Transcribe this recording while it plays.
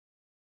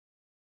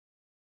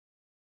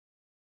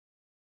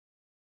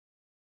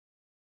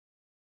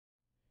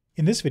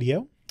In this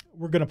video,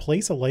 we're going to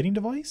place a lighting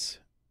device,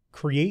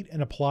 create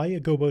and apply a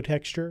Gobo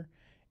texture,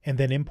 and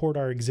then import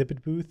our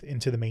exhibit booth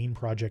into the main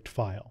project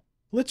file.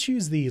 Let's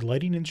use the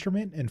lighting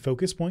instrument and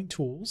focus point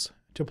tools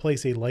to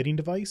place a lighting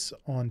device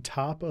on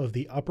top of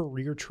the upper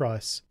rear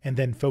truss and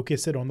then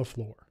focus it on the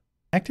floor.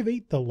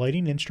 Activate the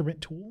lighting instrument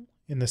tool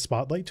in the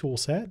Spotlight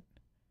toolset.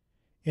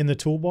 In the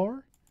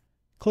toolbar,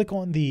 click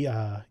on the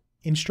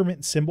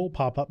instrument symbol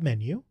pop-up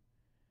menu.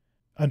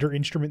 Under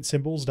instrument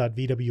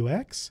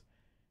symbols.vwx,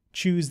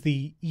 choose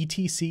the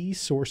ETC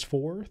Source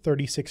 4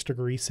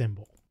 36-degree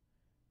symbol.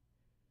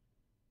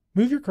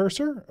 Move your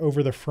cursor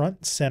over the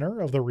front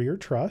center of the rear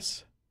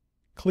truss.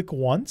 Click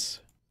once,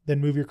 then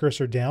move your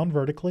cursor down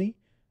vertically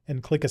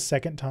and click a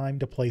second time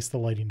to place the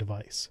lighting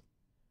device.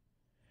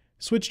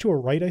 Switch to a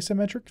right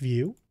isometric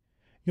view.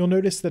 You'll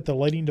notice that the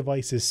lighting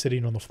device is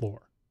sitting on the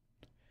floor.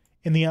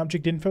 In the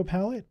Object Info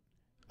palette,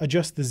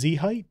 adjust the Z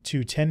height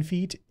to 10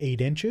 feet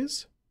 8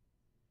 inches.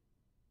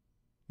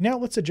 Now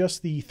let's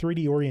adjust the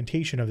 3D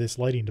orientation of this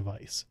lighting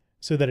device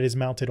so that it is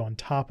mounted on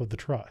top of the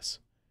truss.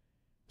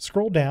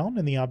 Scroll down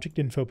in the Object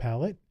Info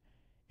palette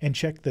and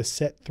check the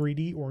Set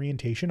 3D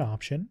Orientation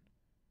option.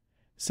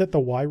 Set the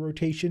Y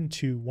rotation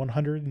to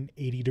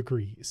 180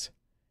 degrees.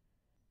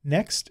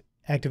 Next,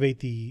 activate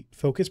the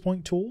Focus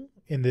Point tool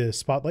in the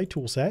Spotlight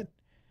toolset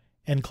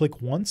and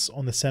click once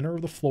on the center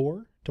of the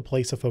floor to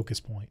place a focus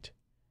point.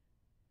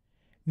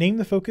 Name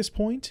the focus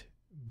point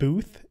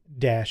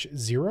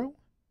Booth-0.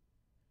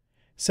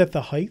 Set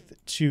the height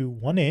to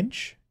 1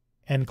 inch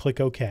and click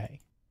OK.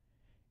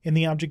 In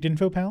the Object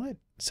Info palette,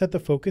 set the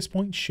focus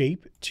point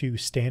shape to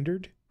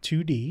Standard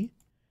 2D.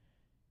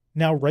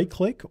 Now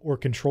right-click or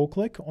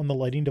control-click on the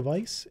lighting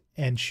device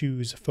and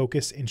choose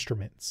Focus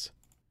Instruments.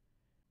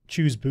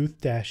 Choose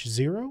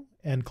Booth-0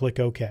 and click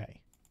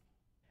OK.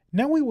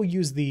 Now we will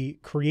use the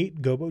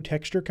Create Gobo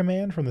Texture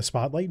command from the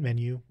Spotlight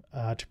menu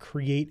to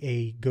create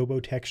a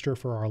Gobo texture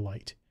for our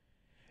light.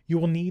 You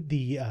will need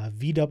the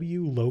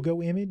VW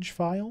logo image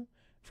file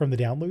from the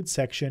download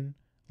section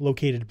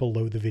located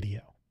below the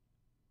video.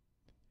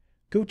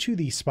 Go to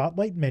the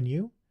Spotlight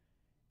menu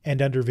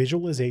and under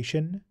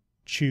Visualization,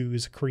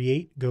 choose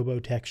Create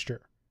Gobo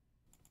Texture.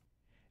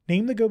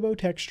 Name the Gobo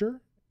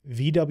texture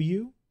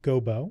VW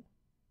Gobo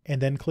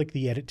and then click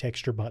the Edit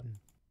Texture button.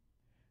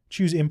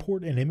 Choose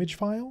Import an Image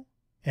File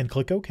and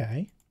click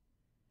OK.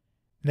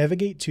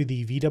 Navigate to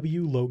the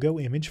VW logo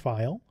image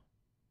file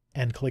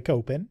and click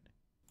Open.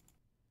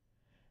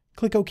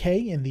 Click OK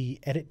in the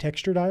Edit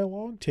Texture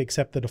dialog to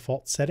accept the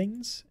default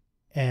settings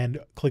and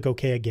click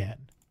OK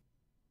again.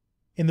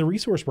 In the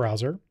resource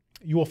browser,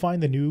 you will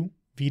find the new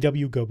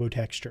VW Gobo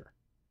texture.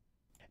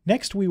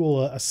 Next, we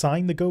will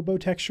assign the Gobo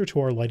texture to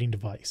our lighting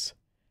device.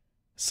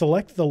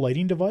 Select the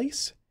lighting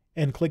device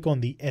and click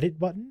on the Edit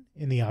button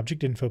in the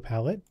Object Info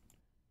palette.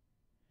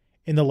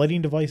 In the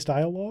Lighting Device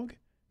dialog,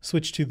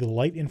 switch to the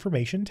Light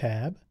Information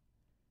tab.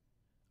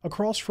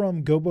 Across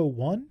from Gobo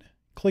 1,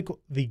 click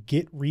the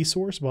Get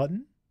Resource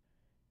button.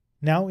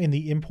 Now in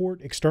the Import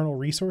External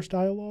Resource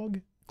dialog,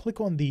 click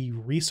on the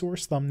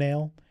Resource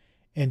thumbnail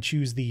and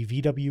choose the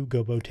VW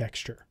Gobo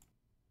texture.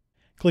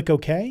 Click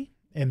OK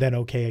and then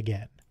OK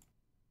again.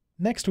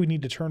 Next, we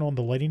need to turn on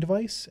the lighting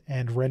device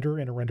and render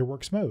in a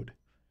Renderworks mode.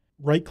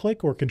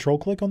 Right-click or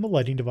control-click on the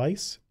lighting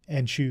device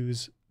and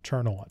choose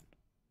Turn On.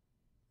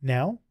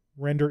 Now,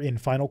 render in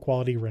Final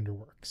Quality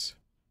Renderworks.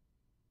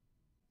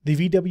 The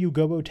VW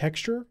Gobo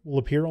texture will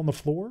appear on the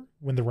floor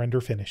when the render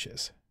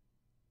finishes.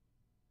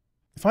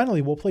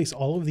 Finally, we'll place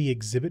all of the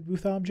exhibit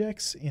booth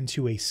objects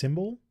into a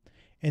symbol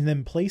and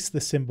then place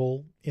the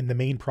symbol in the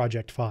main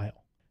project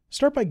file.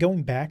 Start by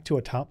going back to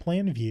a top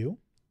plan view.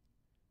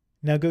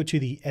 Now go to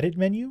the Edit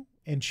menu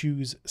and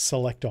choose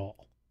Select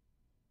All.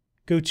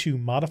 Go to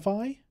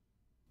Modify,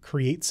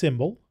 Create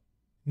Symbol,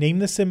 name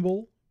the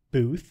symbol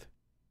Booth,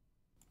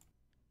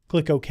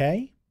 click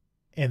OK,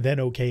 and then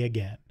OK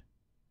again.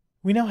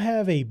 We now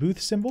have a booth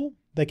symbol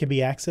that can be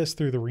accessed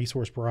through the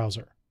resource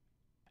browser.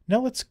 Now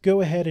let's go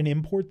ahead and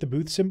import the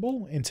booth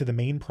symbol into the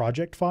main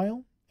project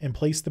file and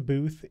place the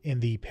booth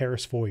in the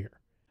Paris foyer.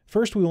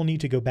 First, we will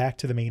need to go back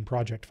to the main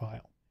project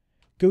file.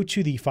 Go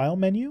to the File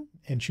menu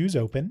and choose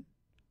Open.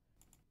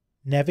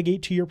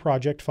 Navigate to your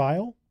project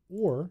file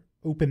or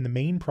open the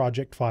main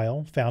project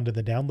file found in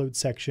the Download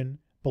section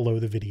below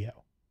the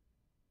video.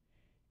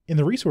 In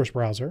the resource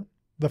browser,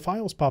 the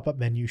Files pop-up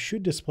menu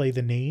should display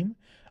the name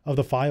of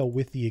the file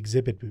with the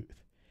exhibit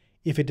booth.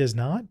 If it does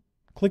not,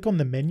 click on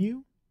the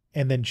menu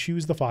and then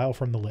choose the file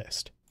from the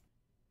list.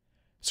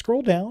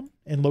 Scroll down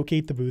and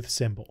locate the booth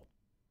symbol.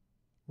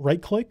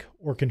 Right-click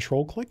or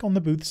control-click on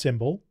the booth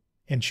symbol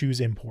and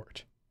choose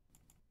Import.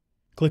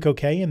 Click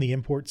OK in the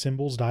Import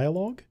Symbols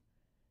dialog.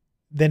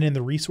 Then in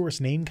the Resource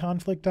Name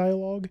Conflict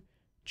dialog,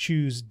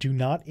 choose Do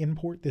Not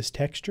Import this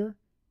texture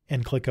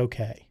and click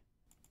OK.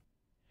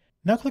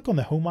 Now click on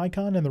the Home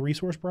icon in the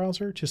resource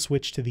browser to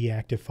switch to the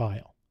active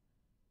file.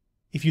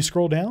 If you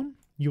scroll down,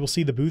 you will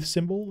see the booth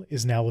symbol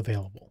is now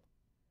available.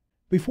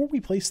 Before we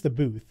place the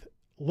booth,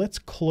 let's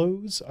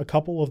close a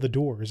couple of the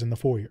doors in the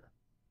foyer.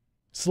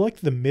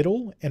 Select the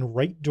middle and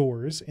right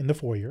doors in the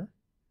foyer.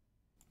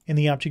 In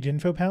the Object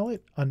Info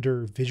palette,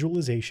 under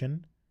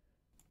Visualization,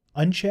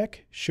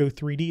 uncheck Show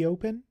 3D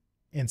Open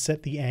and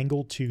set the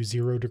angle to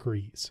 0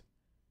 degrees.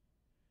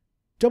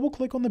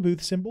 Double-click on the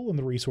booth symbol in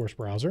the resource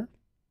browser.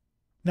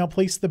 Now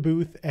place the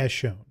booth as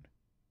shown.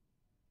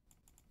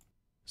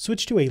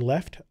 Switch to a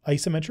left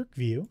isometric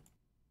view,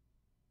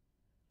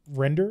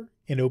 render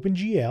in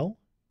OpenGL,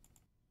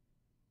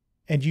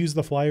 and use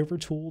the flyover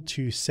tool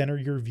to center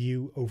your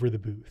view over the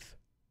booth.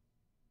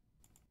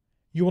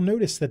 You will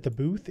notice that the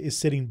booth is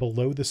sitting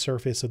below the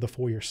surface of the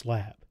foyer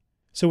slab.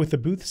 So with the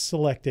booth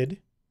selected,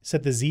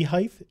 set the Z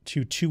height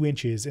to 2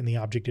 inches in the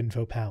Object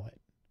Info palette.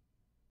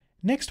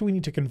 Next, we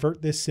need to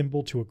convert this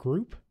symbol to a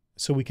group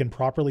so we can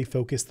properly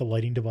focus the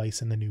lighting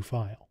device in the new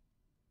file.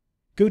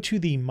 Go to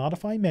the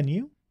Modify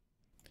menu,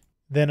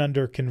 then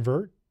under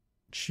Convert,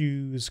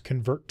 choose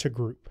Convert to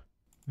Group.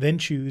 Then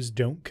choose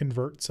Don't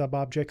Convert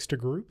Subobjects to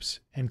Groups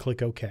and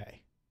click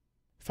OK.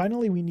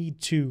 Finally, we need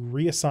to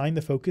reassign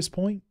the focus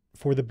point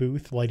for the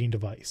booth lighting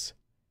device.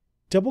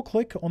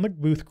 Double-click on the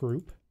booth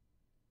group,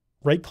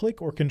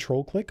 right-click or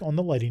control-click on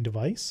the lighting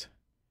device,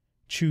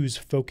 choose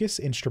Focus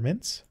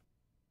Instruments,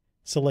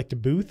 select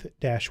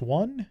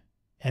Booth-1,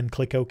 and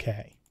click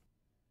OK.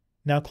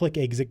 Now click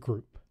Exit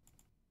Group.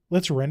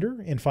 Let's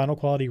render in Final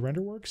Quality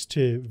Renderworks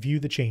to view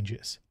the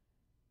changes.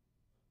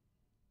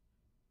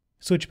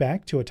 Switch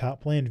back to a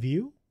top plan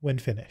view when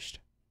finished.